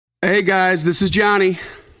Hey guys, this is Johnny.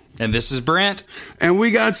 And this is Brent. And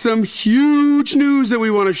we got some huge news that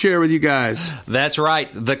we want to share with you guys. That's right.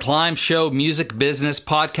 The C.L.I.M.B Show Music Business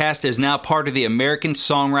Podcast is now part of the American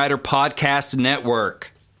Songwriter Podcast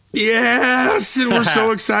Network. Yes, and we're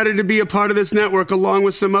so excited to be a part of this network along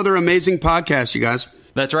with some other amazing podcasts, you guys.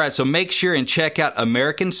 That's right. So make sure and check out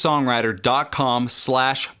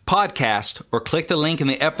americansongwriter.com/podcast or click the link in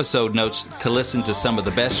the episode notes to listen to some of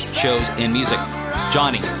the best shows in music.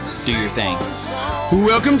 Johnny, do your thing.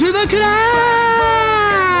 Welcome to the C.L.I.M.B!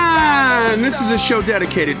 This is a show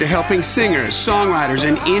dedicated to helping singers, songwriters,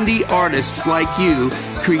 and indie artists like you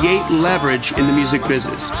create leverage in the music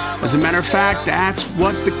business. As a matter of fact, that's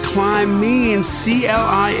what the C.L.I.M.B means.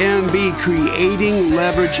 C.L.I.M.B, creating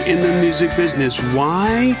leverage in the music business.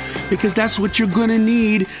 Why? Because that's what you're going to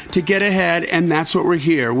need to get ahead, and that's what we're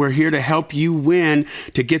here. We're here to help you win,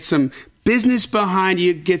 to get some business behind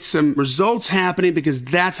you, get some results happening, because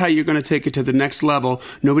that's how you're going to take it to the next level.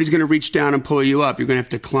 Nobody's going to reach down and pull you up. You're going to have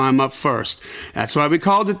to climb up first. That's why we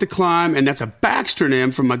called it the C.L.I.M B, and that's a Baxter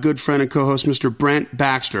name from my good friend and co-host, Mr. Brent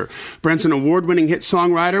Baxter. Brent's an award-winning hit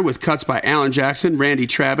songwriter with cuts by Alan Jackson, Randy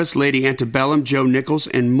Travis, Lady Antebellum, Joe Nichols,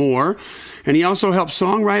 and more. And he also helps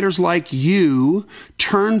songwriters like you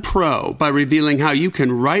turn pro by revealing how you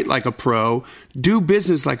can write like a pro, do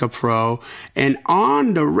business like a pro, and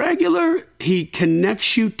on the regular, he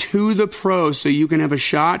connects you to the pros so you can have a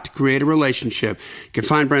shot to create a relationship. You can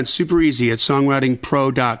find Brent super easy at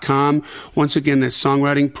songwritingpro.com. Once again, that's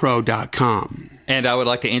songwritingpro.com. And I would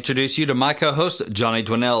like to introduce you to my co-host, Johnny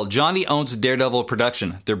Dwinell. Johnny owns Daredevil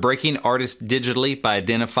Production. They're breaking artists digitally by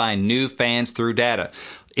identifying new fans through data.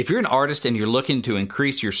 If you're an artist and you're looking to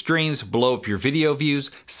increase your streams, blow up your video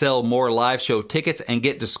views, sell more live show tickets, and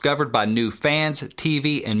get discovered by new fans,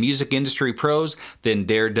 TV, and music industry pros, then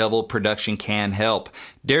Daredevil Production can help.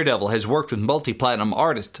 Daredevil has worked with multi-platinum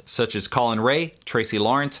artists such as Colin Ray, Tracy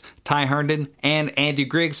Lawrence, Ty Herndon, and Andy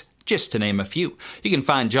Griggs, just to name a few. You can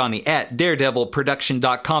find Johnny at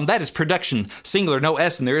daredevilproduction.com. That is production, singular, no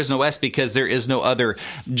S, and there is no S because there is no other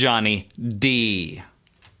Johnny D.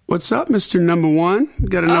 What's up, Mr. Number One?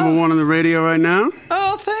 Got a number one on the radio right now.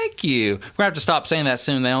 Oh, thank you. We're going to have to stop saying that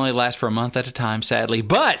soon. They only last for a month at a time, sadly.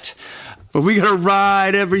 But we got to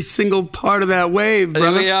ride every single part of that wave,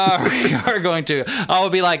 brother. We are going to. I will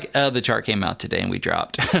be like, the chart came out today and we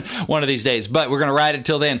dropped one of these days. But we're going to ride it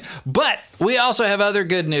till then. But we also have other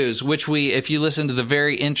good news, which if you listen to the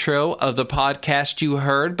very intro of the podcast you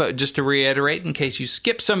heard, but just to reiterate in case you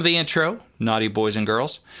skipped some of the intro, naughty boys and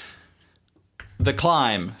girls, the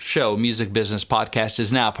C.L.I.M B Show Music Business Podcast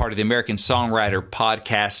is now part of the American Songwriter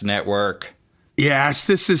Podcast Network. Yes,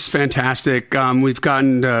 this is fantastic. We've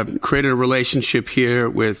created a relationship here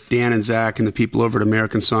with Dan and Zach and the people over at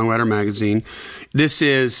American Songwriter Magazine. This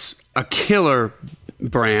is a killer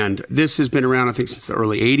brand. This has been around, I think, since the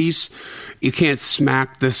early 80s. You can't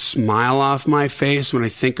smack the smile off my face when I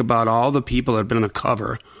think about all the people that have been on the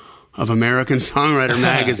cover of American Songwriter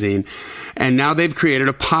Magazine. And now they've created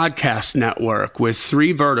a podcast network with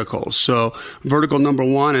 3 verticals. So vertical number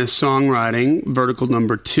 1 is songwriting. Vertical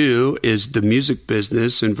number 2 is the music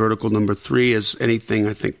business. And vertical number 3 is anything,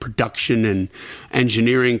 I think, production and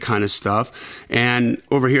engineering kind of stuff. And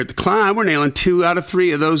over here at the C.L.I.M B, we're nailing 2 out of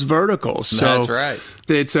 3 of those verticals. So that's right.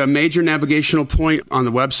 It's a major navigational point on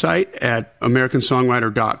the website at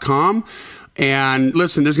americansongwriter.com. And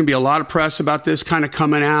listen, there's going to be a lot of press about this kind of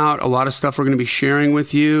coming out, a lot of stuff we're going to be sharing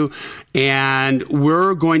with you. And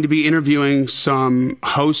we're going to be interviewing some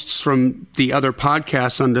hosts from the other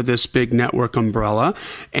podcasts under this big network umbrella.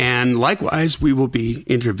 And likewise, we will be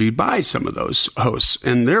interviewed by some of those hosts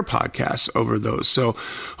and their podcasts over those. So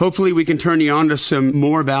hopefully we can turn you on to some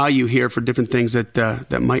more value here for different things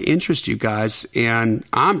that might interest you guys. And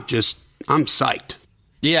I'm psyched.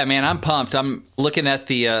 Yeah, man, I'm pumped. I'm looking at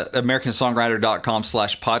the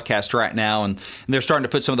americansongwriter.com/podcast right now, and they're starting to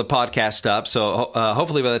put some of the podcasts up. So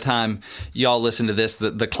hopefully by the time y'all listen to this,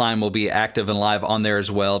 the C.L.I.M B will be active and live on there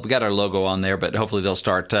as well. We got our logo on there, but hopefully they'll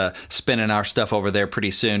start spinning our stuff over there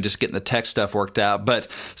pretty soon, just getting the tech stuff worked out. But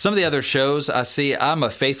some of the other shows I see, I'm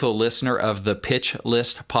a faithful listener of the Pitch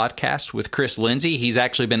List podcast with Chris Lindsay. He's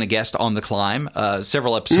actually been a guest on the C.L.I.M B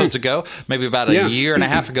several episodes ago, maybe about a year and a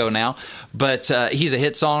half ago now. But he's a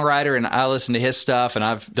hit songwriter, and I listen to his stuff, and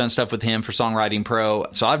I've done stuff with him for Songwriting Pro,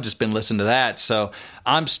 so I've just been listening to that. So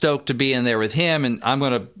I'm stoked to be in there with him, and I'm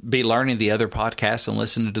going to be learning the other podcasts and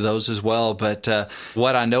listening to those as well. But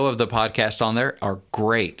what I know of the podcast on there are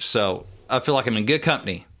great, so I feel like I'm in good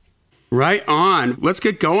company. Right on. Let's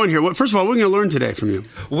get going here. First of all, what are we going to learn today from you?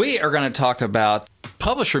 We are going to talk about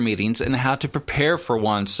publisher meetings and how to prepare for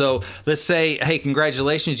one. So let's say, hey,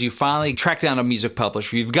 congratulations, you finally tracked down a music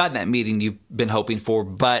publisher. You've gotten that meeting you've been hoping for,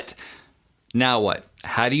 but now what?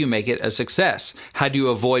 How do you make it a success? How do you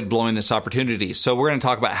avoid blowing this opportunity? So we're going to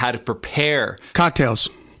talk about how to prepare. Cocktails,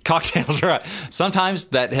 right. Sometimes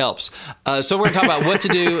that helps. So we're going to talk about what to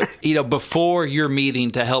do, before your meeting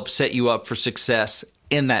to help set you up for success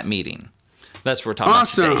in that meeting. That's what we're talking about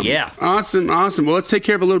today. Yeah. Awesome. Well, let's take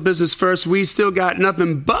care of a little business first. We still got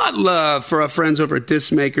nothing but love for our friends over at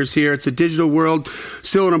Disc Makers here. It's a digital world,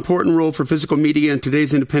 still an important role for physical media and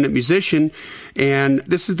today's independent musician. And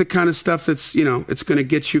this is the kind of stuff that's, it's going to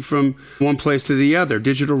get you from one place to the other.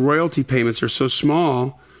 Digital royalty payments are so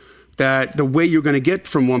small that the way you're going to get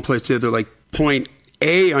from one place to the other, like point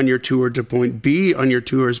A on your tour to point B on your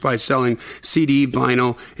tour, is by selling CD,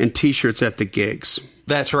 vinyl, and T-shirts at the gigs.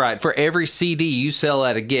 That's right. For every CD you sell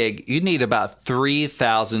at a gig, you need about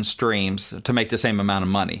 3,000 streams to make the same amount of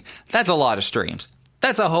money. That's a lot of streams.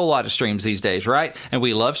 That's a whole lot of streams these days, right? And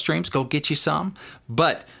we love streams. Go get you some.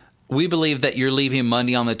 But we believe that you're leaving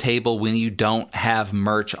money on the table when you don't have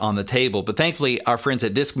merch on the table. But thankfully, our friends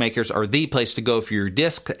at Disc Makers are the place to go for your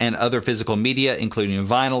disc and other physical media, including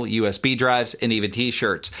vinyl, USB drives, and even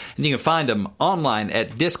T-shirts. And you can find them online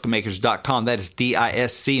at discmakers.com. That is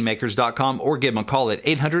DISCmakers.com. Or give them a call at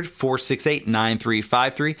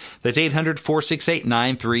 800-468-9353. That's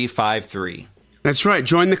 800-468-9353. That's right.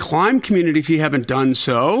 Join the C.L.I.M.B community if you haven't done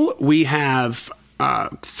so. We have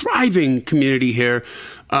thriving community here.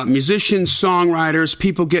 Musicians, songwriters,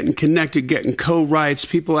 people getting connected, getting co-writes,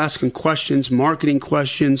 people asking questions, marketing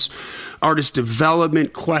questions, artist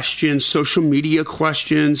development questions, social media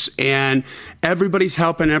questions, and everybody's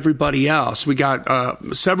helping everybody else. We got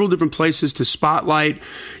several different places to spotlight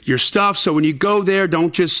your stuff. So when you go there,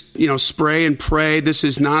 don't just, spray and pray. This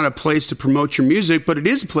is not a place to promote your music, but it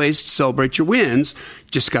is a place to celebrate your wins.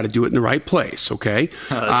 Just got to do it in the right place, okay?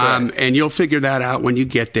 Right. And you'll figure that out when you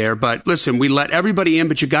get there. But listen, we let everybody in,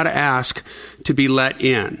 but you got to ask to be let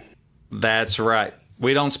in. That's right.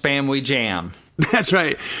 We don't spam, we jam. That's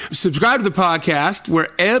right. Subscribe to the podcast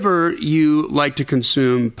wherever you like to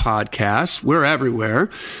consume podcasts. We're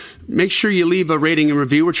everywhere. Make sure you leave a rating and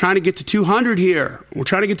review. We're trying to get to 200 here. We're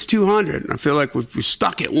trying to get to 200. I feel like we're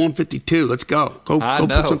stuck at 152. Let's go. Go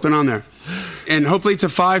put something on there. And hopefully it's a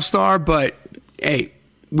 5-star, but hey,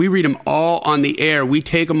 we read them all on the air. We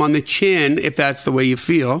take them on the chin if that's the way you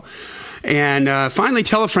feel. And finally,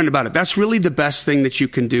 tell a friend about it. That's really the best thing that you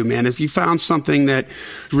can do, man. If you found something that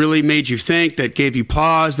really made you think, that gave you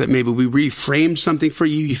pause, that maybe we reframed something for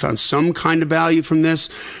you, you found some kind of value from this,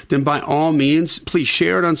 then by all means, please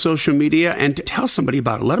share it on social media and tell somebody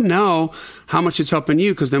about it. Let them know how much it's helping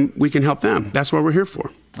you, because then we can help them. That's what we're here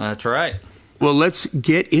for. That's right. Well, let's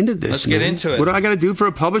get into this. Let's get into it. What do I got to do for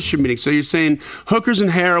a publisher meeting? So you're saying hookers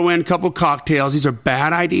and heroin, couple cocktails. These are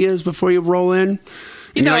bad ideas before you roll in?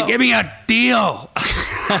 You're like, give me a deal.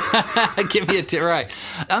 Give me a deal, right.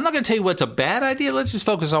 I'm not going to tell you what's a bad idea. Let's just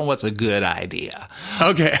focus on what's a good idea.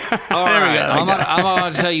 Okay. All right. I'm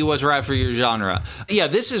going to tell you what's right for your genre. Yeah,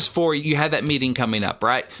 this is for, you had that meeting coming up,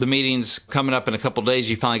 right? The meeting's coming up in a couple of days.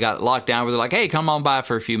 You finally got it locked down where they're like, hey, come on by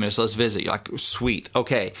for a few minutes. Let's visit. You're like, sweet.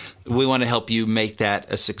 Okay. We want to help you make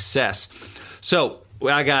that a success. So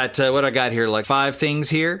I got what I got here, like 5 things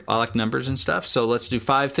here. I like numbers and stuff, so let's do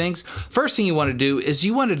 5 things. First thing you want to do is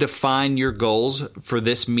you want to define your goals for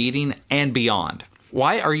this meeting and beyond.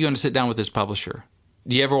 Why are you going to sit down with this publisher?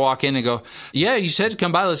 Do you ever walk in and go, yeah, you said to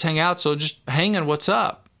come by, let's hang out, so just hang on, what's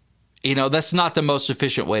up? That's not the most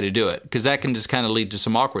efficient way to do it, because that can just kind of lead to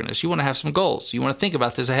some awkwardness. You want to have some goals. You want to think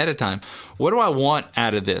about this ahead of time. What do I want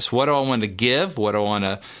out of this? What do I want to give? What do I want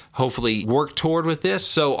to hopefully work toward with this?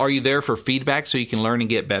 So are you there for feedback so you can learn and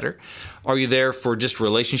get better? Are you there for just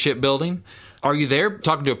relationship building? Are you there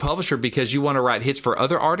talking to a publisher because you want to write hits for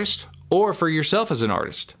other artists or for yourself as an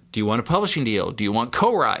artist? Do you want a publishing deal? Do you want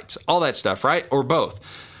co-writes? All that stuff, right? Or both.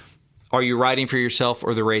 Are you writing for yourself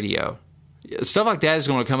or the radio? Stuff like that is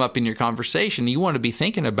going to come up in your conversation. You want to be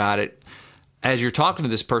thinking about it as you're talking to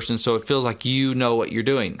this person so it feels like you know what you're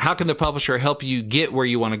doing. How can the publisher help you get where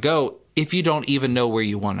you want to go if you don't even know where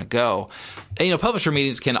you want to go? And, publisher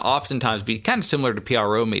meetings can oftentimes be kind of similar to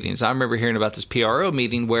PRO meetings. I remember hearing about this PRO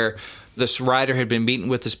meeting where this writer had been meeting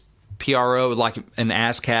with this PRO, like an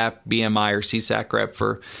ASCAP, BMI, or CSAC rep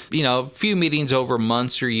for, a few meetings over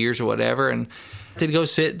months or years or whatever. And they'd go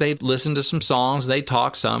sit, they'd listen to some songs, they'd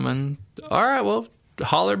talk some, and all right, well,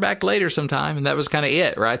 holler back later sometime. And that was kind of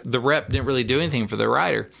it, right? The rep didn't really do anything for the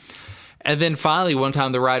writer. And then finally, one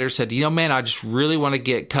time the writer said, man, I just really want to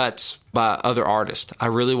get cuts by other artists. I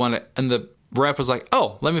really want to. And the rep was like,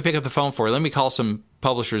 oh, let me pick up the phone for you. Let me call some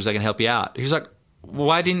publishers that can help you out. He's like,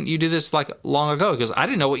 why didn't you do this like long ago? Because I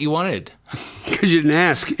didn't know what you wanted. Because you didn't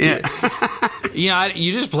ask. Yeah.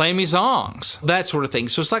 You just play me songs, that sort of thing.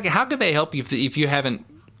 So it's like, how could they help you if you haven't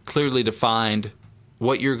clearly defined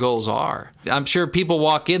what your goals are? I'm sure people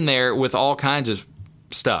walk in there with all kinds of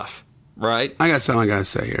stuff, right? I got something I got to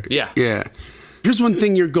say here. Yeah. Yeah. Here's one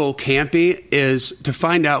thing your goal can't be is to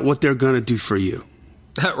find out what they're going to do for you.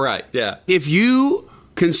 Right, yeah. If you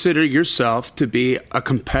consider yourself to be a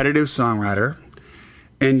competitive songwriter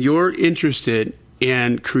and you're interested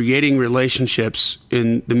in creating relationships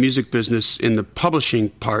in the music business, in the publishing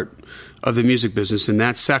part of the music business, in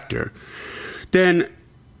that sector, then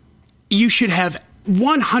you should have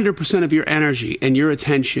 100% of your energy and your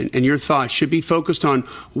attention and your thoughts should be focused on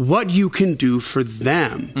what you can do for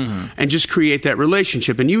them and just create that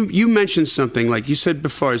relationship. And you mentioned something, like you said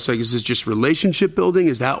before, it's like, is this just relationship building?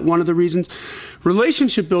 Is that one of the reasons?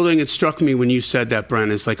 Relationship building, it struck me when you said that,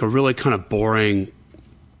 Brent, is like a really kind of boring,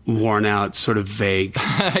 worn out, sort of vague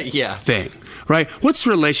thing, right? What's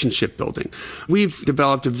relationship building? We've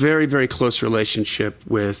developed a very, very close relationship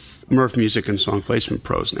with Murph Music and Song Placement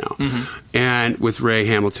Pros now, and with Ray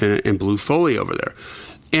Hamilton and Blue Foley over there.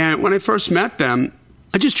 And when I first met them,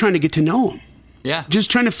 I just trying to get to know him. Yeah. Just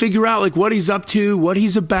trying to figure out like what he's up to, what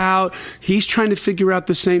he's about. He's trying to figure out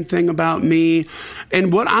the same thing about me.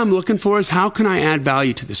 And what I'm looking for is, how can I add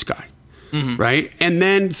value to this guy? Right? And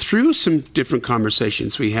then through some different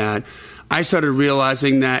conversations we had, I started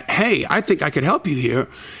realizing that, hey, I think I could help you here.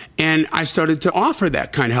 And I started to offer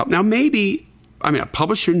that kind of help. Now, maybe, I mean, a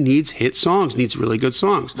publisher needs hit songs, needs really good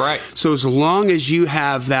songs. Right. So as long as you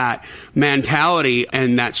have that mentality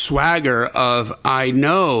and that swagger of, I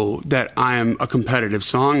know that I am a competitive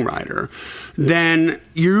songwriter, then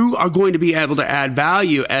you are going to be able to add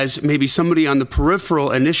value as maybe somebody on the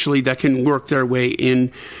peripheral initially that can work their way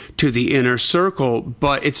in to the inner circle.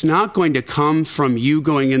 But it's not going to come from you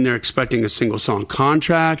going in there expecting a single song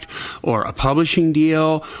contract or a publishing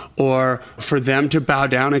deal or for them to bow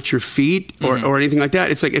down at your feet or anything like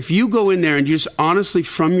that. It's like, if you go in there and you just honestly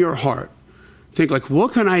from your heart think like,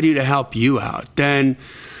 what can I do to help you out? Then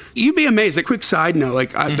you'd be amazed. A quick side note,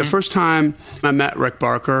 like the first time I met Rick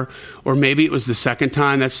Barker, or maybe it was the second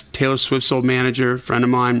time, that's Taylor Swift's old manager, friend of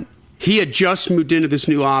mine. He had just moved into this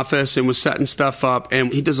new office and was setting stuff up,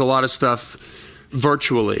 and he does a lot of stuff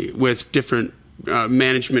virtually with different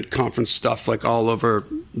management conference stuff like all over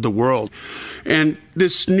the world. And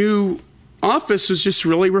this new office was just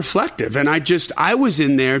really reflective. And I was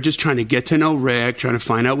in there just trying to get to know Rick, trying to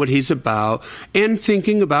find out what he's about, and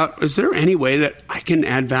thinking about, is there any way that I can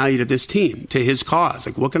add value to this team, to his cause?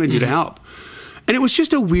 Like, what can I do to help? And it was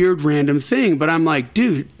just a weird, random thing. But I'm like,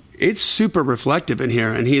 dude, it's super reflective in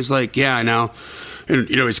here. And he's like, yeah, I know. And,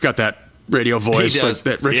 he's got that radio voice. Like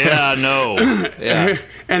that. Yeah, no. Yeah.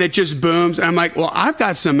 And it just booms. And I'm like, well, I've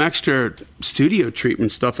got some extra studio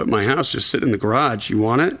treatment stuff at my house just sitting in the garage. You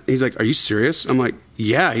want it? He's like, are you serious? I'm like,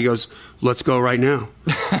 yeah. He goes, let's go right now.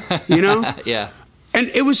 Yeah. And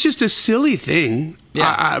it was just a silly thing.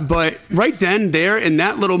 Yeah. But right then, there, in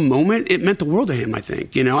that little moment, it meant the world to him, I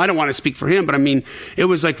think. I don't want to speak for him, but I mean, it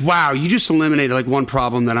was like, wow, you just eliminated like one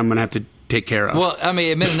problem that I'm going to have to take care of. Well, I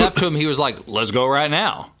mean, it meant enough to him. He was like, let's go right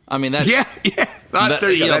now. I mean, that's... Yeah.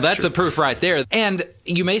 There you go. That's a proof right there. And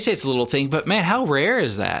you may say it's a little thing, but man, how rare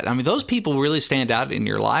is that? I mean, those people really stand out in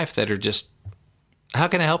your life that are just, how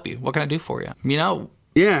can I help you? What can I do for you?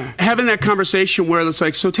 Yeah. Having that conversation where it's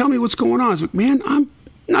like, so tell me what's going on. I was like, man, I'm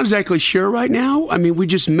not exactly sure right now. I mean, we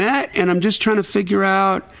just met and I'm just trying to figure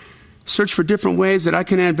out, search for different ways that I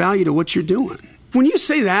can add value to what you're doing. When you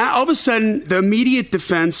say that, all of a sudden, the immediate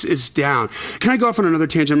defense is down. Can I go off on another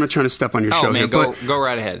tangent? I'm not trying to step on your show here. Go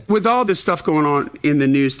right ahead. With all this stuff going on in the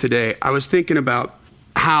news today, I was thinking about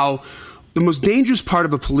how the most dangerous part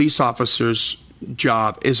of a police officer's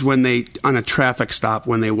job is when they, on a traffic stop,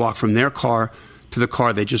 when they walk from their car to the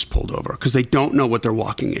car they just pulled over, because they don't know what they're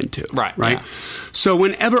walking into. Right? Yeah. So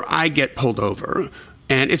whenever I get pulled over,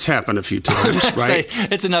 and it's happened a few times, right?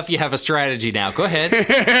 It's enough you have a strategy now. Go ahead.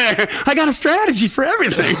 I got a strategy for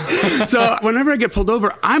everything. So whenever I get pulled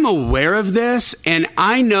over, I'm aware of this, and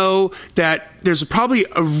I know that there's probably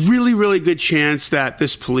a really, really good chance that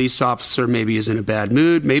this police officer maybe is in a bad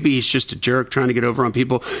mood. Maybe he's just a jerk trying to get over on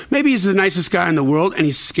people. Maybe he's the nicest guy in the world, and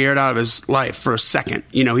he's scared out of his life for a second.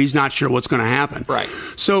 He's not sure what's going to happen. Right.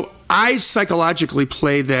 So I psychologically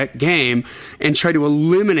play that game and try to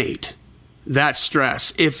eliminate that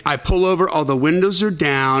stress. If I pull over, all the windows are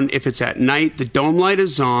down. If it's at night, the dome light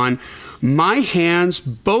is on. My hands,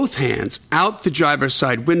 both hands, out the driver's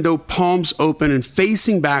side window, palms open and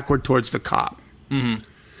facing backward towards the cop.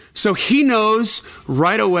 So he knows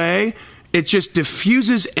right away It just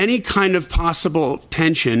diffuses any kind of possible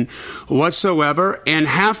tension whatsoever. And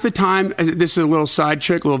half the time, this is a little side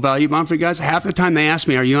trick, a little value bomb for you guys. Half the time they ask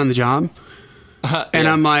me, are you on the job? And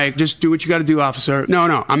I'm like, just do what you got to do, officer.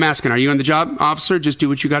 No, I'm asking, are you on the job, officer? Just do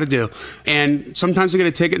what you got to do. And sometimes I get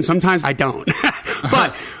a ticket and sometimes I don't.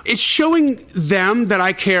 But it's showing them that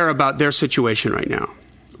I care about their situation right now.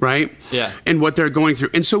 Right? Yeah. And what they're going through.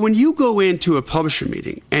 And so when you go into a publisher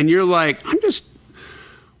meeting and you're like, I'm just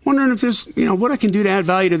wondering if there's, what I can do to add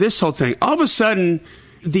value to this whole thing. All of a sudden,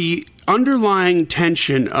 the underlying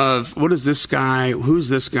tension of what is this guy? Who's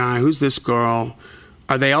this guy? Who's this girl?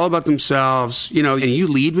 Are they all about themselves? And you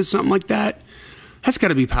lead with something like that. That's got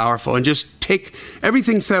to be powerful. And just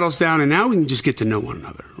everything settles down and now we can just get to know one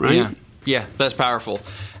another. Right? Yeah, that's powerful.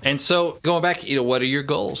 And so going back, what are your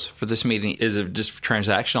goals for this meeting? Is it just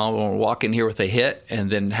transactional? I want to walk in here with a hit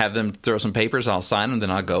and then have them throw some papers. I'll sign them. Then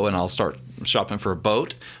I'll go and I'll start shopping for a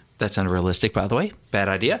boat. That's unrealistic, by the way. Bad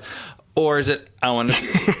idea. Or is it I want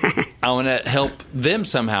to help them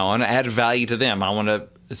somehow. I want to add value to them. I want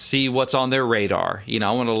to see what's on their radar.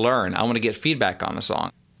 I want to learn. I want to get feedback on the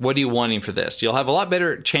song. What are you wanting for this? You'll have a lot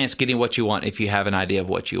better chance getting what you want if you have an idea of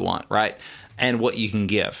what you want, right? And what you can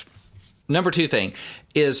give. Number 2 thing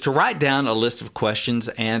is to write down a list of questions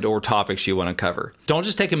and or topics you want to cover. Don't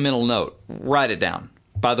just take a mental note. Write it down.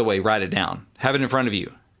 By the way, write it down. Have it in front of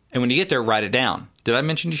you. And when you get there, write it down. Did I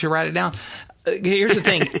mention you should write it down? Here's the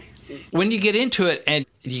thing. When you get into it and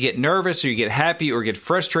you get nervous or you get happy or get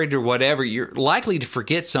frustrated or whatever, you're likely to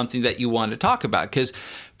forget something that you want to talk about. Because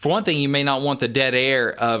for one thing, you may not want the dead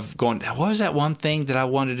air of going, what was that one thing that I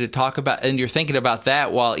wanted to talk about? And you're thinking about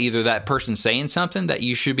that while either that person's saying something that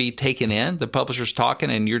you should be taking in, the publisher's talking,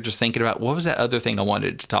 and you're just thinking about, what was that other thing I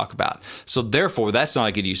wanted to talk about? So therefore, that's not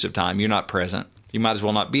a good use of time. You're not present. You might as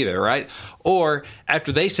well not be there, right? Or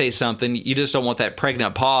after they say something, you just don't want that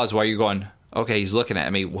pregnant pause while you're going, okay, he's looking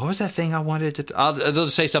at me. What was that thing I wanted to I'll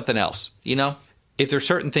just say something else, If there's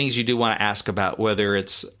certain things you do want to ask about, whether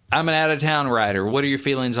it's, I'm an out-of-town writer, what are your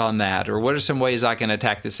feelings on that? Or what are some ways I can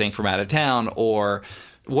attack this thing from out of town? Or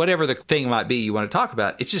whatever the thing might be you want to talk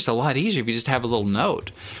about, it's just a lot easier if you just have a little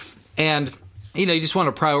note. And, you just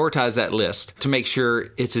want to prioritize that list to make sure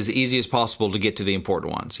it's as easy as possible to get to the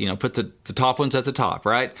important ones. Put the top ones at the top,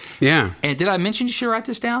 right? Yeah. And did I mention you should write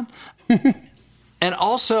this down? And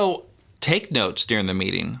also, take notes during the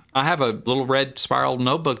meeting. I have a little red spiral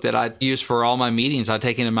notebook that I use for all my meetings. I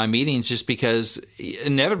take into my meetings just because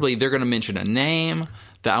inevitably they're going to mention a name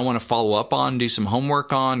that I want to follow up on, do some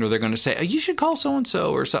homework on, or they're going to say, oh, you should call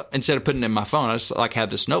so-and-so, or so. Instead of putting it in my phone, I just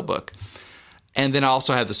have this notebook. And then I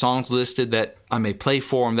also have the songs listed that I may play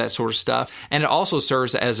for them, that sort of stuff. And it also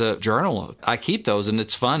serves as a journal. I keep those, and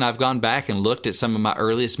it's fun. I've gone back and looked at some of my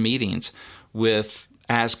earliest meetings with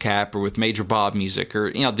ASCAP or with Major Bob music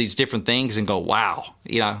or, these different things and go, wow,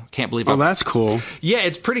 can't believe Oh, that's cool. Yeah,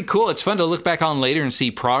 it's pretty cool. It's fun to look back on later and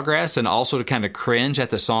see progress and also to kind of cringe at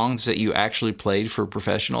the songs that you actually played for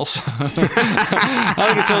professionals. I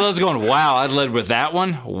look at some of those going, wow, I led with that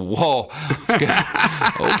one. Whoa.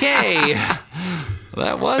 Okay.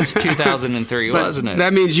 That was 2003, wasn't it?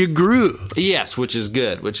 That means you grew. Yes, which is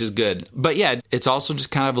good. But yeah, it's also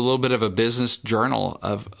just kind of a little bit of a business journal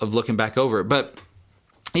of looking back over it. But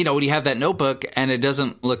when you have that notebook and it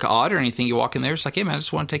doesn't look odd or anything, you walk in there, it's like, hey, man, I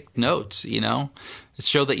just want to take notes, It's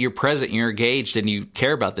show that you're present, you're engaged, and you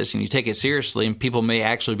care about this, and you take it seriously, and people may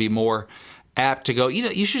actually be more apt to go,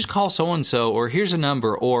 you should just call so-and-so, or here's a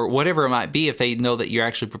number, or whatever it might be if they know that you're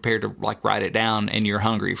actually prepared to, write it down and you're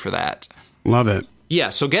hungry for that. Love it.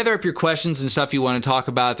 Yeah, so gather up your questions and stuff you want to talk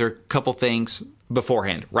about. There are a couple things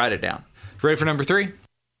beforehand. Write it down. Ready for number 3?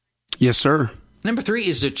 Yes, sir. Number 3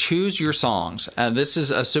 is to choose your songs. This is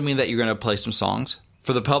assuming that you're going to play some songs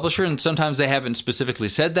for the publisher, and sometimes they haven't specifically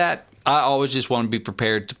said that. I always just want to be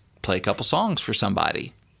prepared to play a couple songs for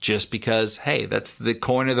somebody just because, hey, that's the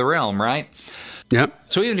coin of the realm, right? Yep.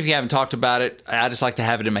 So even if you haven't talked about it, I just like to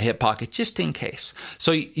have it in my hip pocket just in case.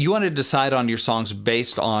 So you want to decide on your songs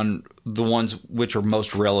based on the ones which are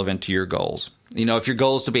most relevant to your goals. If your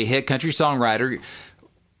goal is to be a hit country songwriter,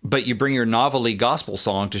 but you bring your novelty gospel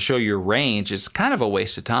song to show your range, it's kind of a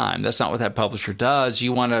waste of time. That's not what that publisher does.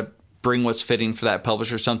 You want to bring what's fitting for that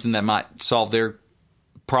publisher, something that might solve their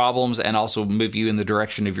problems and also move you in the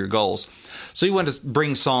direction of your goals. So you want to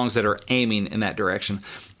bring songs that are aiming in that direction.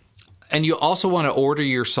 And you also want to order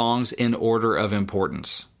your songs in order of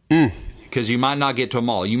importance. Because you might not get to them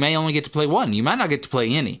all. You may only get to play one. You might not get to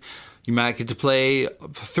play any. You might get to play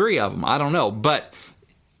 3 of them. I don't know. But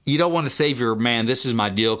you don't want to save your, man, this is my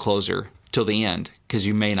deal closer till the end, because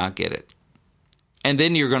you may not get it. And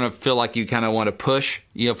then you're going to feel like you kind of want to push,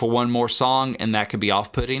 for one more song, and that could be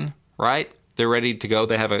off-putting, right? They're ready to go.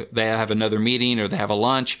 They have another meeting or they have a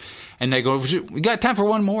lunch, and they go, "We got time for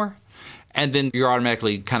one more," and then you're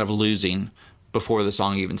automatically kind of losing before the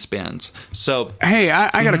song even spins. So, hey,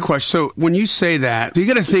 I got a question. So when you say that, you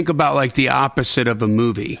got to think about like the opposite of a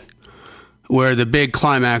movie, where the big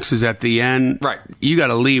climax is at the end. Right. You got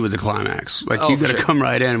to lead with the climax. Like, you got to come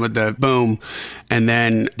right in with the boom, and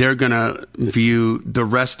then they're going to view the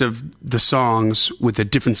rest of the songs with a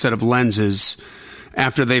different set of lenses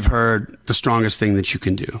after they've heard the strongest thing that you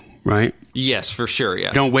can do, right? Yes, for sure,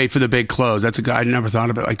 yeah. Don't wait for the big close. That's a guy I never thought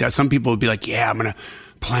about it like that. Some people would be like, yeah, I'm going to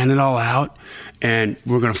plan it all out, and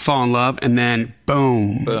we're going to fall in love, and then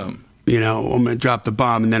boom. Boom. You know, I'm going to drop the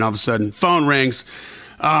bomb, and then all of a sudden, phone rings.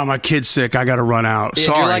 Oh, my kid's sick. I got to run out. Yeah,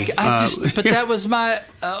 sorry. you're like, but that was my...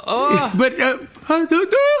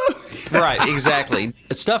 Right, exactly.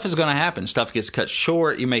 Stuff is going to happen. Stuff gets cut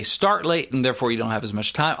short. You may start late, and therefore you don't have as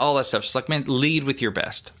much time. All that stuff. It's like, man, lead with your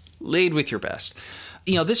best. Lead with your best.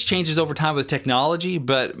 You know, this changes over time with technology,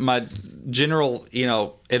 but my general,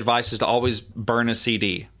 advice is to always burn a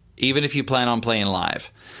CD, even if you plan on playing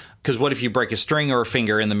live. Because what if you break a string or a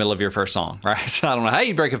finger in the middle of your first song, right? I don't know how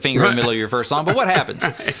you break a finger in the middle of your first song, but what happens?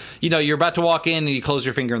 Right. You're about to walk in and you close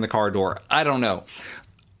your finger in the car door. I don't know.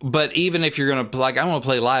 But even if you're going to, I want to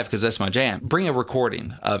play live because that's my jam, bring a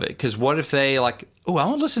recording of it. Because what if they I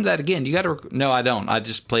want to listen to that again. You got to, no, I don't. I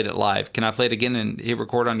just played it live. Can I play it again and hit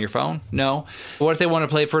record on your phone? No. What if they want to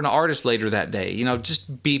play it for an artist later that day?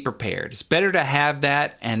 Just be prepared. It's better to have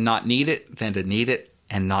that and not need it than to need it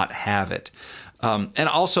and not have it. And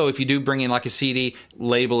also, if you do bring in like a CD,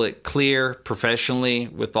 label it clear, professionally,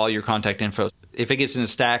 with all your contact info. If it gets in a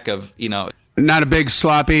stack of, Not a big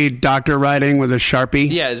sloppy doctor writing with a Sharpie?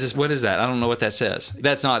 Yeah, what is that? I don't know what that says.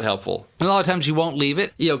 That's not helpful. And a lot of times you won't leave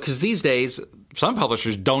it, because these days, some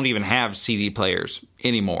publishers don't even have CD players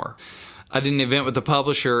anymore. I did an event with the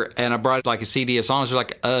publisher, and I brought like a CD of songs. They're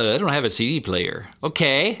like, I don't have a CD player.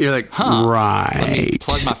 Okay. You're like, right. Let me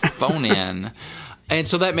plug my phone in. And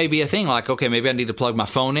so that may be a thing, like, okay, maybe I need to plug my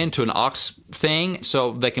phone into an aux thing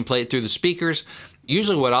so they can play it through the speakers.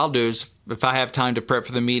 Usually what I'll do is, if I have time to prep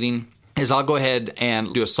for the meeting, is I'll go ahead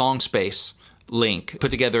and do a song space link, put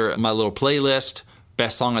together my little playlist,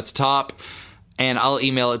 best song at the top, and I'll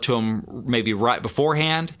email it to them maybe right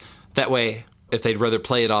beforehand. That way, if they'd rather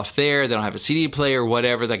play it off there, they don't have a CD player or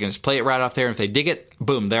whatever, they can just play it right off there. And if they dig it,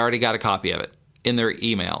 boom, they already got a copy of it in their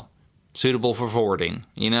email, suitable for forwarding,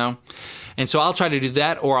 And so I'll try to do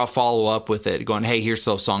that, or I'll follow up with it going, hey, here's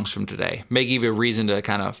those songs from today. May give you a reason to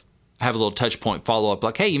kind of have a little touch point follow up.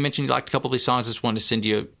 Like, hey, you mentioned you liked a couple of these songs. I just wanted to send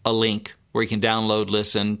you a link where you can download,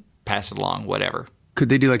 listen, pass it along, whatever. Could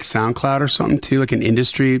they do like SoundCloud or something too? Like an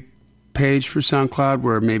industry page for SoundCloud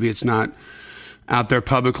where maybe it's not out there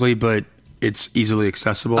publicly, but it's easily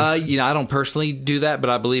accessible? I don't personally do that, but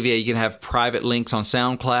I believe, you can have private links on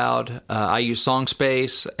SoundCloud. I use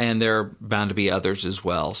SongSpace, and there are bound to be others as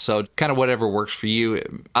well. So kind of whatever works for you.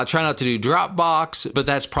 I try not to do Dropbox, but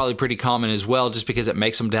that's probably pretty common as well, just because it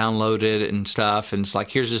makes them download it and stuff. And it's like,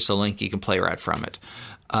 here's just a link, you can play right from it.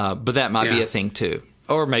 But that might be a thing too.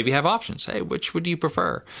 Or maybe have options. Hey, which would you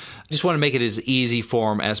prefer? I just want to make it as easy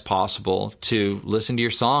for them as possible to listen to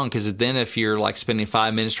your song, because then if you're like spending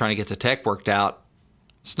 5 minutes trying to get the tech worked out,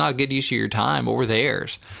 it's not a good use of your time or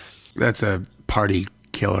theirs. That's a party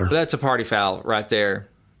killer. That's a party foul right there.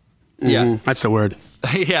 Mm-hmm. Yeah. That's the word.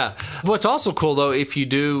 Yeah. What's also cool, though, if you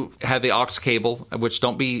do have the aux cable, which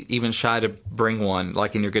don't be even shy to bring one,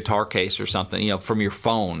 like in your guitar case or something, from your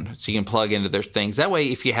phone, so you can plug into their things. That way,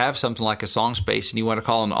 if you have something like a song space and you want to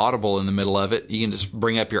call an Audible in the middle of it, you can just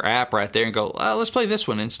bring up your app right there and go, let's play this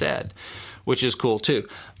one instead, which is cool, too.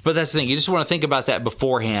 But that's the thing. You just want to think about that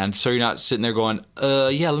beforehand, so you're not sitting there going,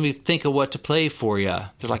 let me think of what to play for you.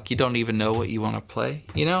 They're like, you don't even know what you want to play,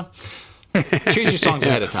 Choose your songs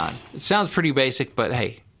ahead of time. It sounds pretty basic, but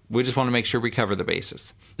hey, we just want to make sure we cover the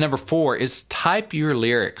bases. Number 4 is type your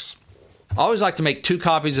lyrics. I always like to make 2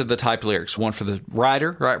 copies of the typed lyrics. One for the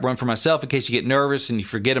writer, right? One for myself in case you get nervous and you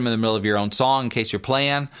forget them in the middle of your own song in case you're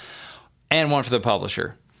playing. And one for the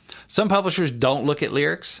publisher. Some publishers don't look at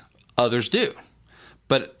lyrics. Others do.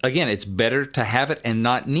 But again, it's better to have it and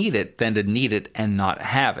not need it than to need it and not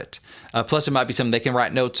have it. Plus, it might be something they can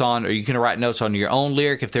write notes on, or you can write notes on your own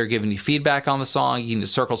lyric. If they're giving you feedback on the song, you can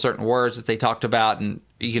just circle certain words that they talked about, and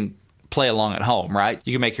you can play along at home, right?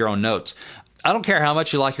 You can make your own notes. I don't care how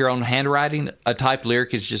much you like your own handwriting. A typed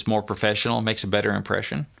lyric is just more professional, makes a better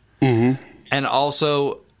impression. Mm-hmm. And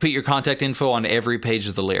also, put your contact info on every page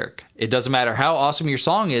of the lyric. It doesn't matter how awesome your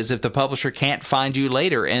song is if the publisher can't find you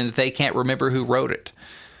later and if they can't remember who wrote it.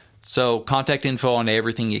 So contact info on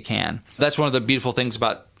everything you can. That's one of the beautiful things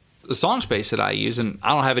about the song space that I use, and I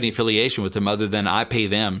don't have any affiliation with them other than I pay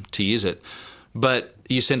them to use it. But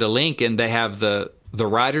you send a link and they have the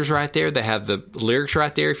writers right there. They have the lyrics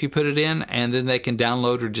right there if you put it in, and then they can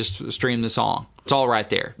download or just stream the song. It's all right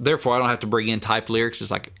there. Therefore, I don't have to bring in typed lyrics. It's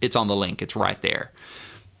like, it's on the link. It's right there.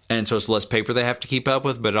 And so it's less paper they have to keep up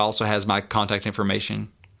with, but it also has my contact information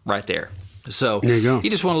right there. So there you go. You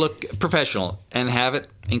just want to look professional and have it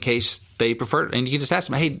in case they prefer it. And you can just ask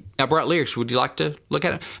them, hey, I brought lyrics. Would you like to look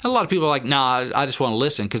at it? And a lot of people are like, nah, I just want to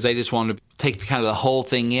listen, because they just want to take kind of the whole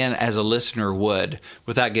thing in as a listener would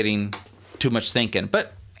without getting too much thinking.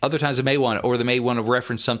 But other times they may want it, or they may want to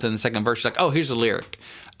reference something in the second verse. Like, oh, here's a lyric.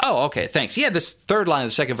 Oh, okay, thanks. Yeah, this third line of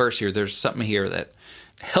the second verse here, there's something here that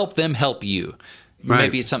help them help you. Right.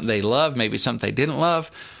 Maybe it's something they love, maybe it's something they didn't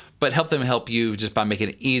love, but help them help you just by making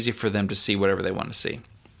it easy for them to see whatever they want to see.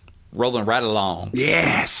 Rolling right along.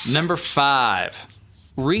 Yes. Number 5,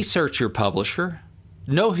 research your publisher.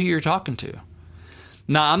 Know who you're talking to.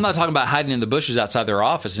 Now, I'm not talking about hiding in the bushes outside their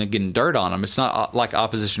office and getting dirt on them. It's not like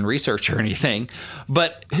opposition research or anything.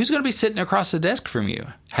 But who's going to be sitting across the desk from you?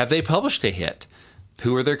 Have they published a hit?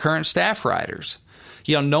 Who are their current staff writers?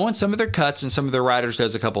 You know, knowing some of their cuts and some of their writers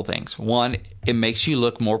does a couple things. One, it makes you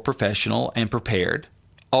look more professional and prepared.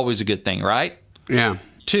 Always a good thing, right? Yeah.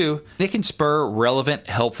 2, it can spur relevant,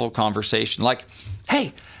 helpful conversation. Like,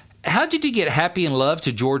 hey, how did you get Happy in Love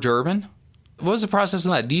to George Urban? What was the process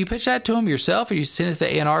of that? Do you pitch that to him yourself, or you send it to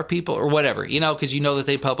the A&R people, or whatever? You know, because you know that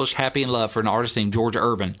they published Happy in Love for an artist named George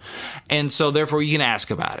Urban. And so, therefore, you can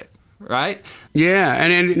ask about it, right? Yeah,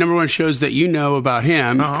 and number 1 shows that you know about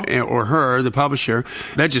him or her, the publisher.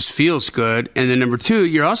 That just feels good. And then number 2,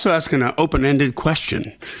 you're also asking an open-ended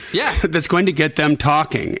question. Yeah. That's going to get them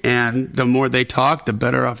talking. And the more they talk, the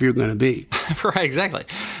better off you're going to be. Right, exactly.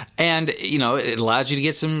 And, you know, it allows you to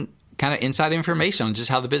get some kind of inside information on just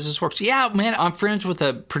how the business works. Yeah, man, I'm friends with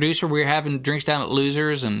a producer. We're having drinks down at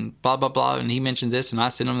Losers and blah, blah, blah. And he mentioned this and I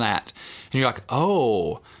sent him that. And you're like,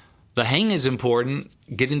 oh, the hang is important.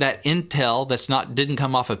 Getting that intel didn't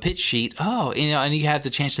come off a pitch sheet. Oh, you know, and you have the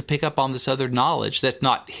chance to pick up on this other knowledge that's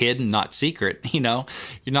not hidden, not secret. You know,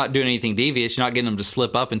 you're not doing anything devious. You're not getting them to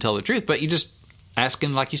slip up and tell the truth, but you just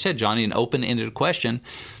asking, like you said, Johnny, an open-ended question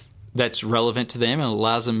that's relevant to them and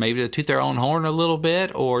allows them maybe to toot their own horn a little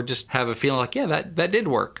bit, or just have a feeling like, yeah, that did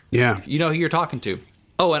work. Yeah. You know who you're talking to.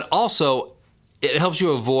 Oh, and also it helps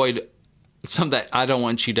you avoid something that I don't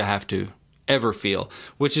want you to have to ever feel,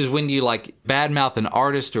 which is when you like badmouth an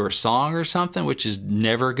artist or a song or something, which is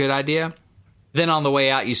never a good idea. Then on the way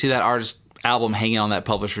out, you see that artist album hanging on that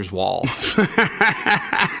publisher's wall.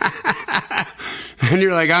 And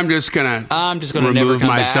you're like, I'm just gonna remove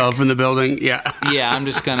myself from the building. Yeah. Yeah, I'm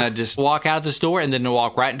just gonna walk out the store and then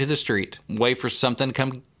walk right into the street, wait for something to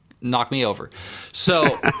come knock me over.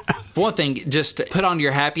 So, for one thing, just put on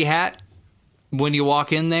your happy hat when you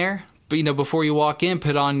walk in there. But, you know, before you walk in,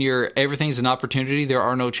 put on your everything's an opportunity, there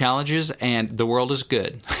are no challenges, and the world is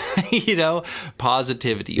good. You know,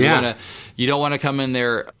 positivity. You don't want to come in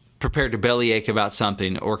there prepared to bellyache about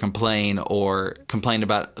something or complain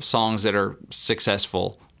about songs that are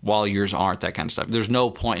successful while yours aren't, that kind of stuff. There's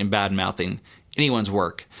no point in bad-mouthing anyone's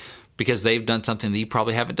work because they've done something that you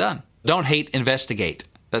probably haven't done. Don't hate, investigate.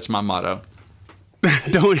 That's my motto.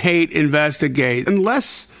 Don't hate, investigate.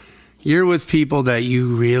 Unless you're with people that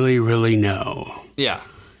you really, really know. Yeah.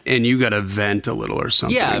 And you got to vent a little or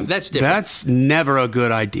something. Yeah, that's different. That's never a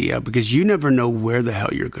good idea because you never know where the hell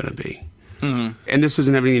you're going to be. Mm-hmm. And this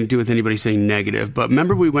doesn't have anything to do with anybody saying negative, but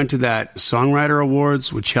remember we went to that Songwriter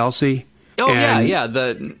Awards with Chelsea? Oh,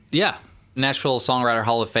 yeah. Nashville Songwriter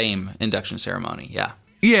Hall of Fame induction ceremony, yeah.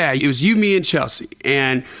 Yeah, it was you, me, and Chelsea.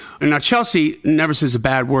 And now Chelsea never says a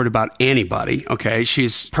bad word about anybody, okay?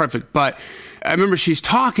 She's perfect. But I remember she's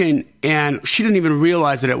talking, and she didn't even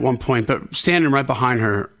realize it at one point, but standing right behind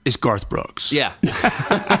her is Garth Brooks. Yeah.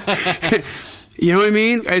 You know what I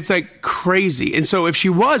mean? It's like crazy. And so if she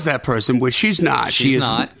was that person, which she's not, she is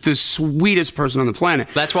the sweetest person on the planet.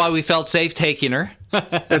 That's why we felt safe taking her.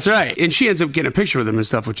 That's right. And she ends up getting a picture with him and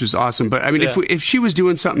stuff, which was awesome. But I mean, if she was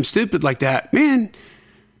doing something stupid like that, man,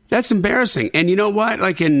 that's embarrassing. And you know what?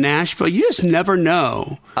 Like in Nashville, you just never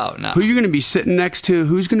know who you're going to be sitting next to,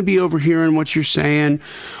 who's going to be overhearing what you're saying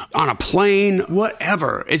on a plane,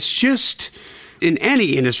 whatever. It's just in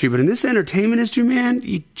any industry, but in this entertainment industry, man,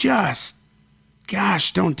 you just...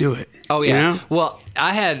 Gosh, don't do it. Oh, yeah. You know? Well,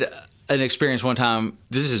 I had an experience one time.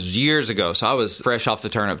 This is years ago, so I was fresh off the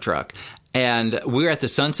turnip truck. And we were at the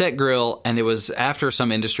Sunset Grill, and it was after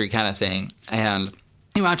some industry kind of thing. And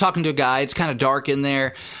anyway, I'm talking to a guy. It's kind of dark in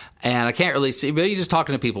there, and I can't really see. But you're just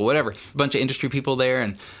talking to people, whatever. A bunch of industry people there,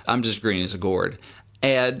 and I'm just green as a gourd.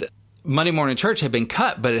 And Monday Morning Church had been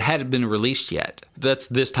cut, but it hadn't been released yet. That's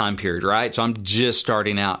this time period, right? So I'm just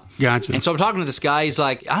starting out. Gotcha. And so I'm talking to this guy. He's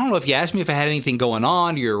like, I don't know if you asked me if I had anything going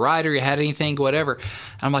on. You're a writer. You had anything, whatever. And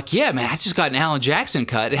I'm like, yeah, man, I just got an Alan Jackson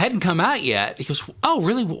cut. It hadn't come out yet. He goes, oh,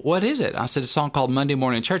 really? What is it? I said, a song called Monday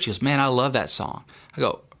Morning Church. He goes, man, I love that song. I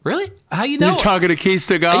go, really? How you know You're it? talking to Keith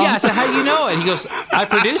Stegall? Yeah, I said, how you know it? He goes, I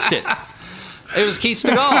produced it. It was Keith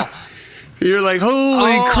Stegall. You're like,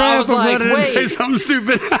 holy crap, I'm glad I didn't say something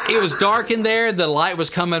stupid. It was dark in there. The light was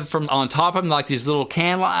coming from on top of him, like these little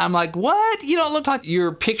candle. I'm like, what? You don't look like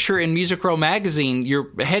your picture in Music Row magazine, your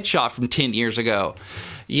headshot from 10 years ago.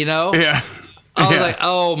 You know? Yeah. I was like,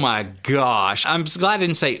 oh my gosh. I'm just glad I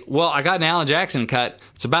didn't say, well, I got an Alan Jackson cut.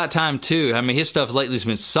 It's about time, too. I mean, his stuff lately has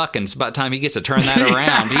been sucking. It's about time he gets to turn that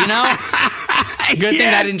around, you know? Good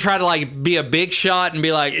thing I didn't try to, like, be a big shot and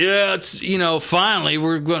be like, yeah, it's, you know, finally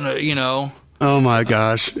we're going to, you know. Oh, my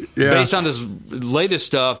gosh. Yeah. Based on this latest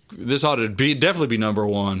stuff, this ought to definitely be number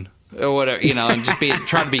one or whatever, you know, and just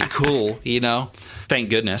try to be cool, you know. Thank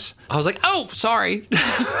goodness. I was like, oh, sorry,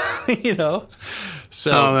 you know.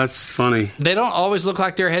 So, oh, that's funny. They don't always look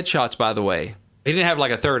like their headshots, by the way. He didn't have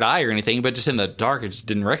like a third eye or anything, but just in the dark, I just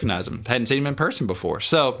didn't recognize him. Hadn't seen him in person before.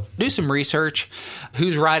 So do some research.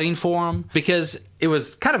 Who's writing for him? Because it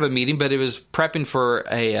was kind of a meeting, but it was prepping for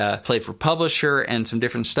a play for publisher and some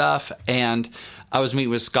different stuff. And I was meeting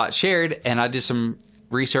with Scott Sherrod, and I did some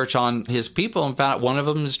research on his people and found out one of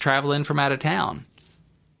them is traveling from out of town.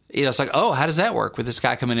 You know, it's like, oh, how does that work with this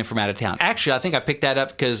guy coming in from out of town? Actually, I think I picked that up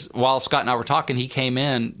because while Scott and I were talking, he came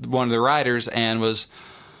in, one of the writers, and was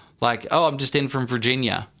like, oh, I'm just in from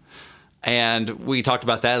Virginia. And we talked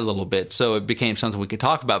about that a little bit, so it became something we could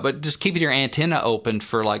talk about. But just keeping your antenna open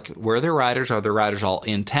for, like, where are their writers? Are their writers all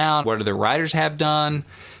in town? What do their writers have done?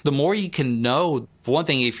 The more you can know, for one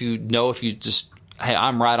thing, if you just, hey,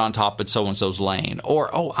 I'm right on top of so-and-so's lane. Or,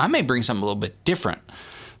 oh, I may bring something a little bit different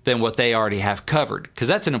than what they already have covered. Because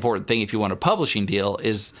that's an important thing if you want a publishing deal,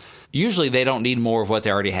 is usually they don't need more of what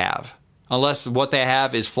they already have. Unless what they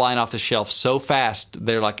have is flying off the shelf so fast,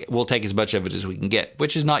 they're like, we'll take as much of it as we can get,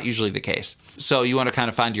 which is not usually the case. So you want to kind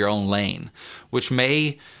of find your own lane, which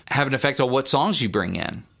may have an effect on what songs you bring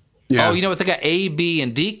in. Yeah. Oh, you know what? They got A, B,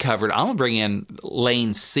 and D covered. I'm going to bring in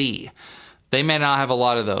lane C. They may not have a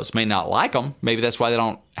lot of those, may not like them. Maybe that's why they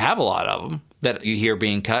don't have a lot of them that you hear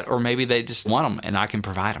being cut, or maybe they just want them and I can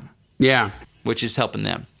provide them. Yeah. Which is helping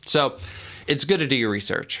them. So it's good to do your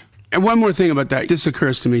research. And one more thing about that, this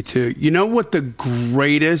occurs to me too. You know what the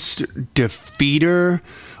greatest defeater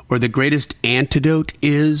or the greatest antidote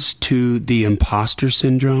is to the imposter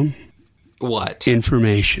syndrome? What?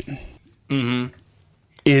 Information. Mm-hmm.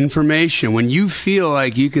 Information. When you feel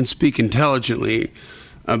like you can speak intelligently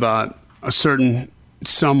about a certain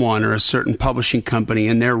someone or a certain publishing company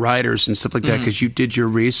and their writers and stuff like that because you did your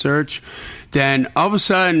research, then all of a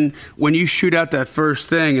sudden when you shoot out that first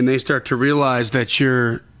thing and they start to realize that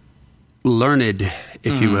you're learned,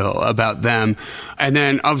 if you will, about them, and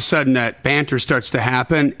then all of a sudden that banter starts to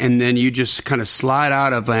happen, and then you just kind of slide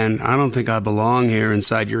out of, and I don't think I belong here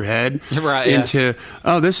inside your head, right, into,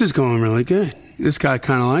 oh, this is going really good. This guy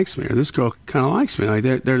kind of likes me, or this girl kind of likes me. Like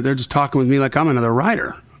they're just talking with me like I'm another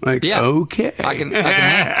writer. Like, okay. I can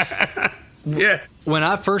yeah. When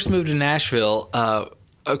I first moved to Nashville,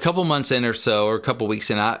 a couple months in or so, or a couple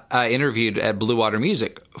weeks in, I interviewed at Blue Water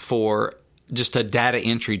Music for just a data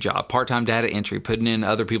entry job, part-time data entry, putting in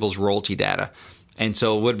other people's royalty data. And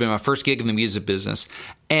so it would have been my first gig in the music business.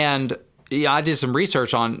 And yeah, I did some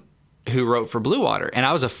research on who wrote for Blue Water. And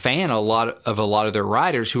I was a fan of a lot of their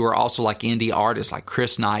writers who are also like indie artists, like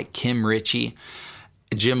Chris Knight, Kim Ritchie,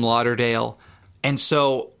 Jim Lauderdale. And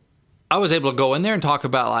so I was able to go in there and talk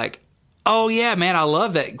about like, oh yeah, man, I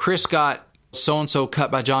love that Chris got so-and-so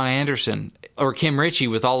cut by John Anderson, or Kim Ritchie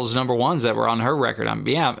with all those number ones that were on her record.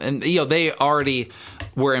 And they already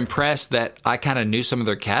were impressed that I kind of knew some of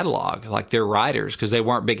their catalog, like their writers, because they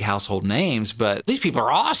weren't big household names, but these people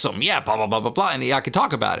are awesome. Yeah, blah, blah, blah, blah, blah. And I could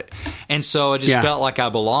talk about it. And so it just felt like I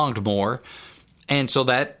belonged more. And so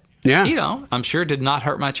that, I'm sure did not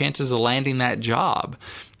hurt my chances of landing that job.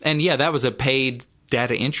 And yeah, that was a paid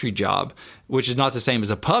data entry job, which is not the same as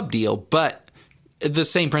a pub deal, but the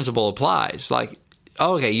same principle applies. Like,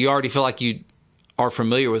 okay, you already feel like you are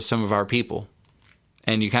familiar with some of our people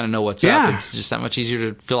and you kind of know what's up. It's just that much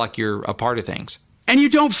easier to feel like you're a part of things. And you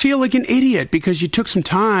don't feel like an idiot because you took some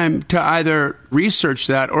time to either research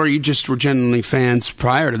that or you just were genuinely fans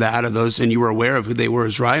prior to that of those and you were aware of who they were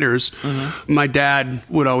as writers. Mm-hmm. My dad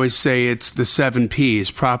would always say it's the 7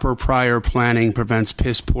 Ps. Proper prior planning prevents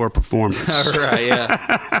piss poor performance. Right,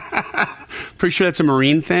 yeah. Pretty sure that's a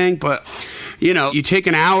Marine thing, but You take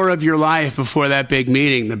an hour of your life before that big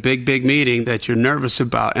meeting, the big meeting that you're nervous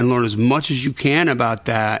about, and learn as much as you can about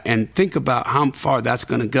that and think about how far that's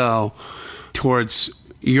going to go towards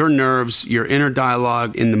your nerves, your inner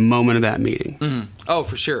dialogue in the moment of that meeting. Mm. Oh,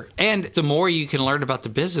 for sure. And the more you can learn about the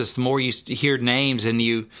business, the more you hear names, and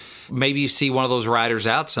maybe you see one of those writers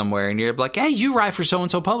out somewhere and you're like, hey, you write for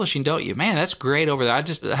so-and-so publishing, don't you? Man, that's great over there. I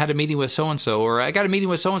just had a meeting with so-and-so, or I got a meeting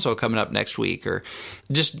with so-and-so coming up next week. Or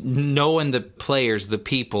just knowing the players, the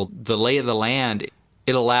people, the lay of the land,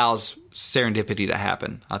 it allows serendipity to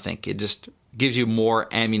happen. I think it just gives you more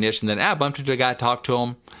ammunition than, I bumped into a guy, talked to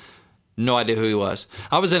him, no idea who he was.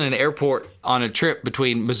 I was in an airport on a trip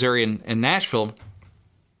between Missouri and Nashville.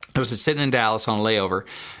 I was sitting in Dallas on a layover,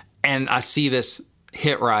 and I see this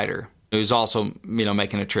hit writer who's also,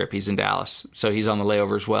 making a trip. He's in Dallas, so he's on the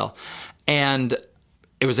layover as well. And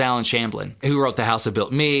it was Alan Shamblin, who wrote The House That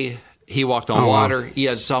Built Me. He Walked on Water. Wow.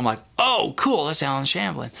 Yeah, so I'm like, oh, cool, that's Alan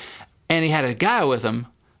Shamblin. And he had a guy with him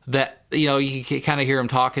that, you can kind of hear him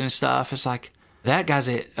talking and stuff. It's like, that guy's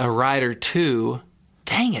a writer too.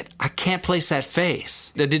 Dang it, I can't place that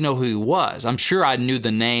face. I didn't know who he was. I'm sure I knew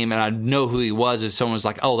the name and I'd know who he was if someone was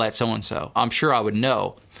like, oh, that's so-and-so. I'm sure I would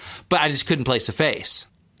know, but I just couldn't place a face.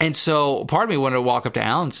 And so part of me wanted to walk up to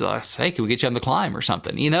Alan and say, hey, can we get you on the climb or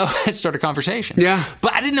something? And start a conversation. Yeah.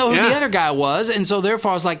 But I didn't know who the other guy was. And so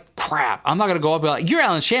therefore I was like, crap, I'm not going to go up and be like, you're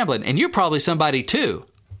Alan Shamblin and you're probably somebody too.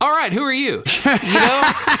 All right, who are you?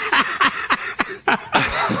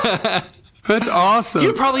 That's awesome.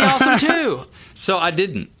 You're probably awesome too. So I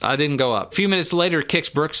didn't go up. A few minutes later,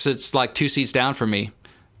 Kix Brooks sits like 2 seats down from me.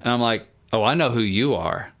 And I'm like, oh, I know who you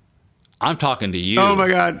are. I'm talking to you. Oh, my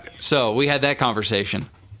God. So we had that conversation.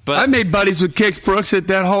 But I made buddies with Kix Brooks at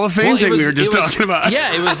that Hall of Fame thing we were just talking about.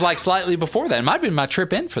 Yeah, it was like slightly before that. It might have been my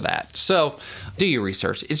trip in for that. So do your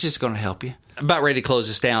research. It's just going to help you. About ready to close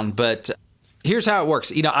this down, but here's how it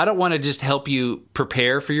works. I don't want to just help you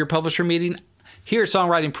prepare for your publisher meeting. Here at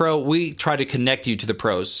Songwriting Pro, we try to connect you to the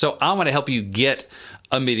pros. So I want to help you get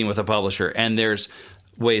a meeting with a publisher. And there's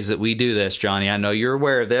ways that we do this, Johnny. I know you're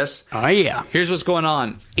aware of this. Oh, yeah. Here's what's going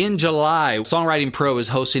on. In July, Songwriting Pro is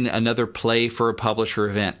hosting another Play for a Publisher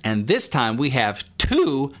event. And this time we have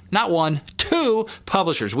two, not one, two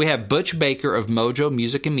publishers. We have Butch Baker of Mojo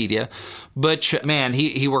Music and Media. Butch, man,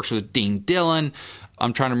 he works with Dean Dillon.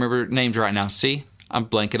 I'm trying to remember names right now. See? I'm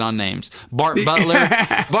blanking on names. Bart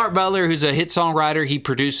Butler, who's a hit songwriter. He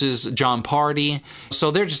produces John Party.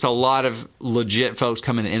 So there's just a lot of legit folks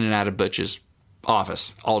coming in and out of Butch's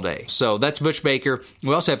office all day. So that's Butch Baker.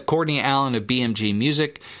 We also have Courtney Allen of BMG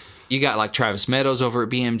Music. You got like Travis Meadows over at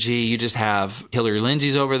BMG. You just have Hillary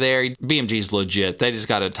Lindsay's over there. BMG's legit. They just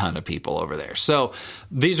got a ton of people over there. So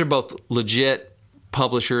these are both legit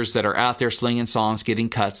publishers that are out there slinging songs, getting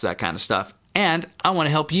cuts, that kind of stuff. And I want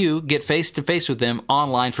to help you get face-to-face with them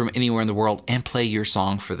online from anywhere in the world and play your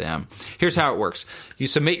song for them. Here's how it works. You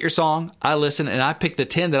submit your song, I listen, and I pick the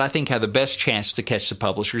 10 that I think have the best chance to catch the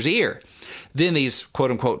publisher's ear. Then these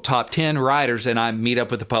quote-unquote top 10 writers and I meet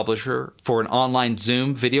up with the publisher for an online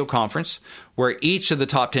Zoom video conference where each of the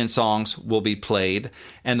top 10 songs will be played,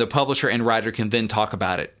 and the publisher and writer can then talk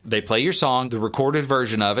about it. They play your song, the recorded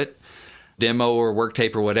version of it, demo or work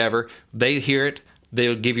tape or whatever. They hear it.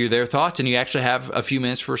 They'll give you their thoughts, and you actually have a few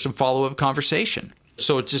minutes for some follow-up conversation.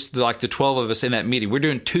 So it's just like the 12 of us in that meeting. We're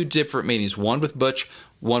doing 2 different meetings, one with Butch,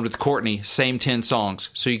 one with Courtney, same 10 songs.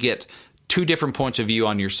 So you get 2 different points of view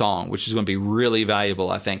on your song, which is going to be really valuable,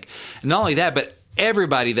 I think. And not only that, but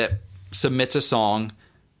everybody that submits a song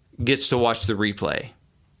gets to watch the replay.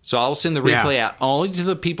 So I'll send the replay out only to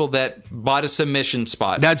the people that bought a submission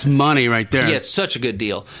spot. That's money right there. Yeah, it's such a good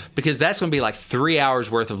deal because that's going to be like 3 hours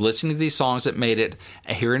worth of listening to these songs that made it,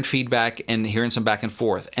 hearing feedback and hearing some back and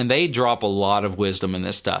forth. And they drop a lot of wisdom in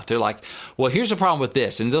this stuff. They're like, well, here's the problem with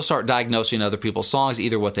this. And they'll start diagnosing other people's songs,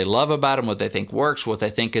 either what they love about them, what they think works, what they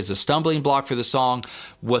think is a stumbling block for the song,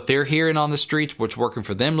 what they're hearing on the streets, what's working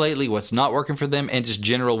for them lately, what's not working for them, and just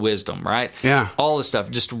general wisdom, right? Yeah. All this stuff,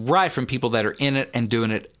 just right from people that are in it and doing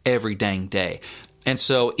it every dang day. And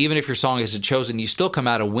so even if your song isn't chosen, you still come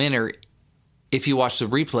out a winner if you watch the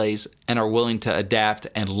replays and are willing to adapt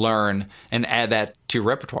and learn and add that to your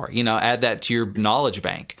repertoire, add that to your knowledge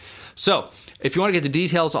bank. So if you want to get the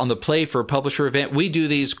details on the Play for a Publisher event, we do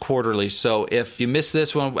these quarterly. So if you miss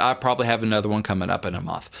this one, I probably have another one coming up in a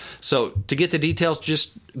month. So to get the details,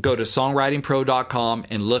 just go to songwritingpro.com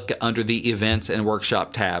and look under the events and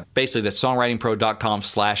workshop tab. Basically, that's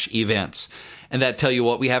songwritingpro.com/events. And that tell you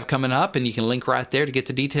what we have coming up, and you can link right there to get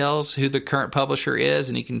the details, who the current publisher is,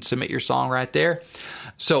 and you can submit your song right there.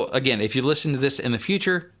 So again, if you listen to this in the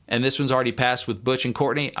future and this one's already passed with Butch and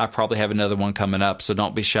Courtney. I probably have another one coming up, so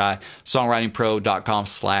don't be shy.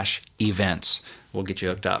 songwritingpro.com/events. We'll get you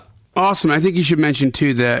hooked up. Awesome. I think you should mention,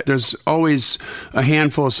 too, that there's always a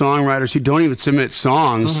handful of songwriters who don't even submit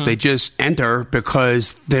songs. Mm-hmm. They just enter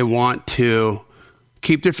because they want to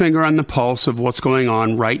keep their finger on the pulse of what's going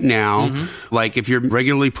on right now. Mm-hmm. Like if you're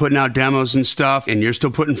regularly putting out demos and stuff and you're still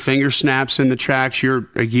putting finger snaps in the tracks, you're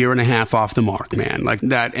a year and a half off the mark, man. Like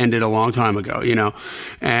that ended a long time ago, you know.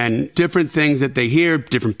 And different things that they hear,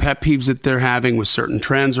 different pet peeves that they're having with certain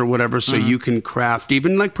trends or whatever, so you can craft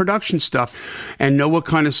even like production stuff and know what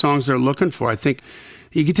kind of songs they're looking for. I think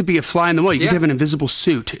you get to be a fly in the wall. You get to have an invisible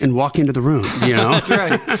suit and walk into the room, you know? That's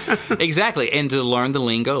right. Exactly. And to learn the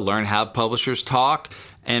lingo, learn how publishers talk.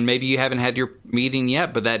 And maybe you haven't had your meeting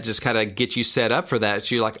yet, but that just kind of gets you set up for that.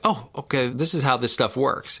 So you're like, oh, okay, this is how this stuff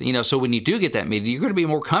works. You know, so when you do get that meeting, you're going to be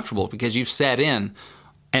more comfortable because you've sat in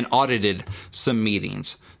and audited some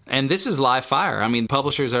meetings. And this is live fire. I mean,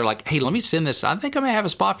 publishers are like, hey, let me send this. I think I may have a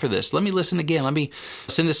spot for this. Let me listen again. Let me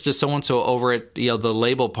send this to so-and-so over at, you know, the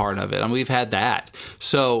label part of it. I mean, we've had that.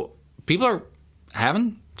 So people are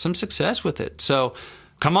having some success with it. So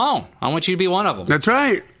come on. I want you to be one of them. That's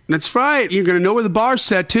right. That's right. You're going to know where the bar's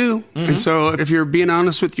set, too. Mm-hmm. And so if you're being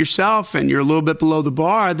honest with yourself and you're a little bit below the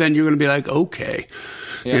bar, then you're going to be like, okay.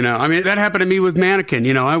 Yeah. You know, I mean, that happened to me with Mannequin.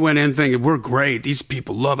 You know, I went in thinking, we're great. These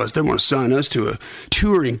people love us. They want to sign us to a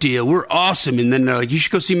touring deal. We're awesome. And then they're like, you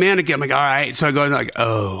should go see Mannequin. I'm like, all right. So I go like,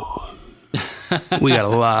 oh, we got a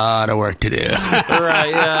lot of work to do. Right,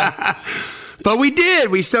 yeah. But we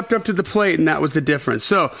did. We stepped up to the plate, and that was the difference.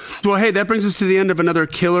 So, well, hey, that brings us to the end of another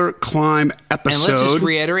Killer Climb episode. And let's just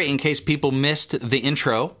reiterate, in case people missed the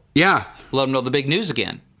intro. Yeah. Let them know the big news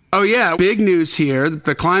again. Oh, yeah. Big news here.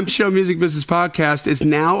 The C.L.I.M.B Show Music Business Podcast is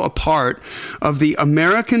now a part of the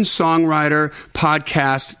American Songwriter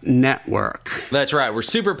Podcast Network. That's right. We're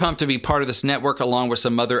super pumped to be part of this network along with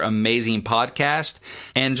some other amazing podcasts.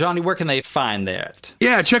 And Johnny, where can they find that?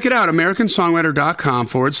 Yeah, check it out.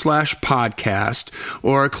 AmericanSongwriter.com/podcast,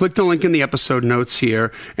 or click the link in the episode notes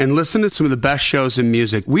here and listen to some of the best shows in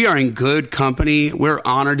music. We are in good company. We're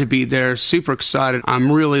honored to be there. Super excited.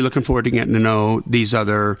 I'm really looking forward to getting to know these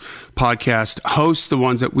other podcast hosts, the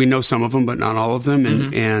ones that we know some of them, but not all of them,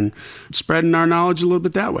 and spreading our knowledge a little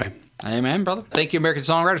bit that way. Amen, brother. Thank you, American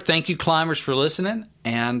Songwriter. Thank you, Climbers, for listening.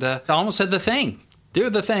 And I almost said the thing. Do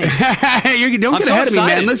the thing. Don't get ahead of me,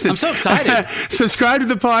 man. Listen. I'm so excited. Subscribe to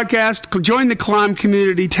the podcast. Join the C.L.I.M.B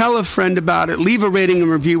community. Tell a friend about it. Leave a rating and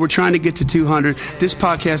review. We're trying to get to 200. This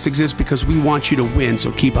podcast exists because we want you to win,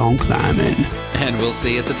 so keep on climbing. And we'll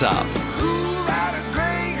see you at the top.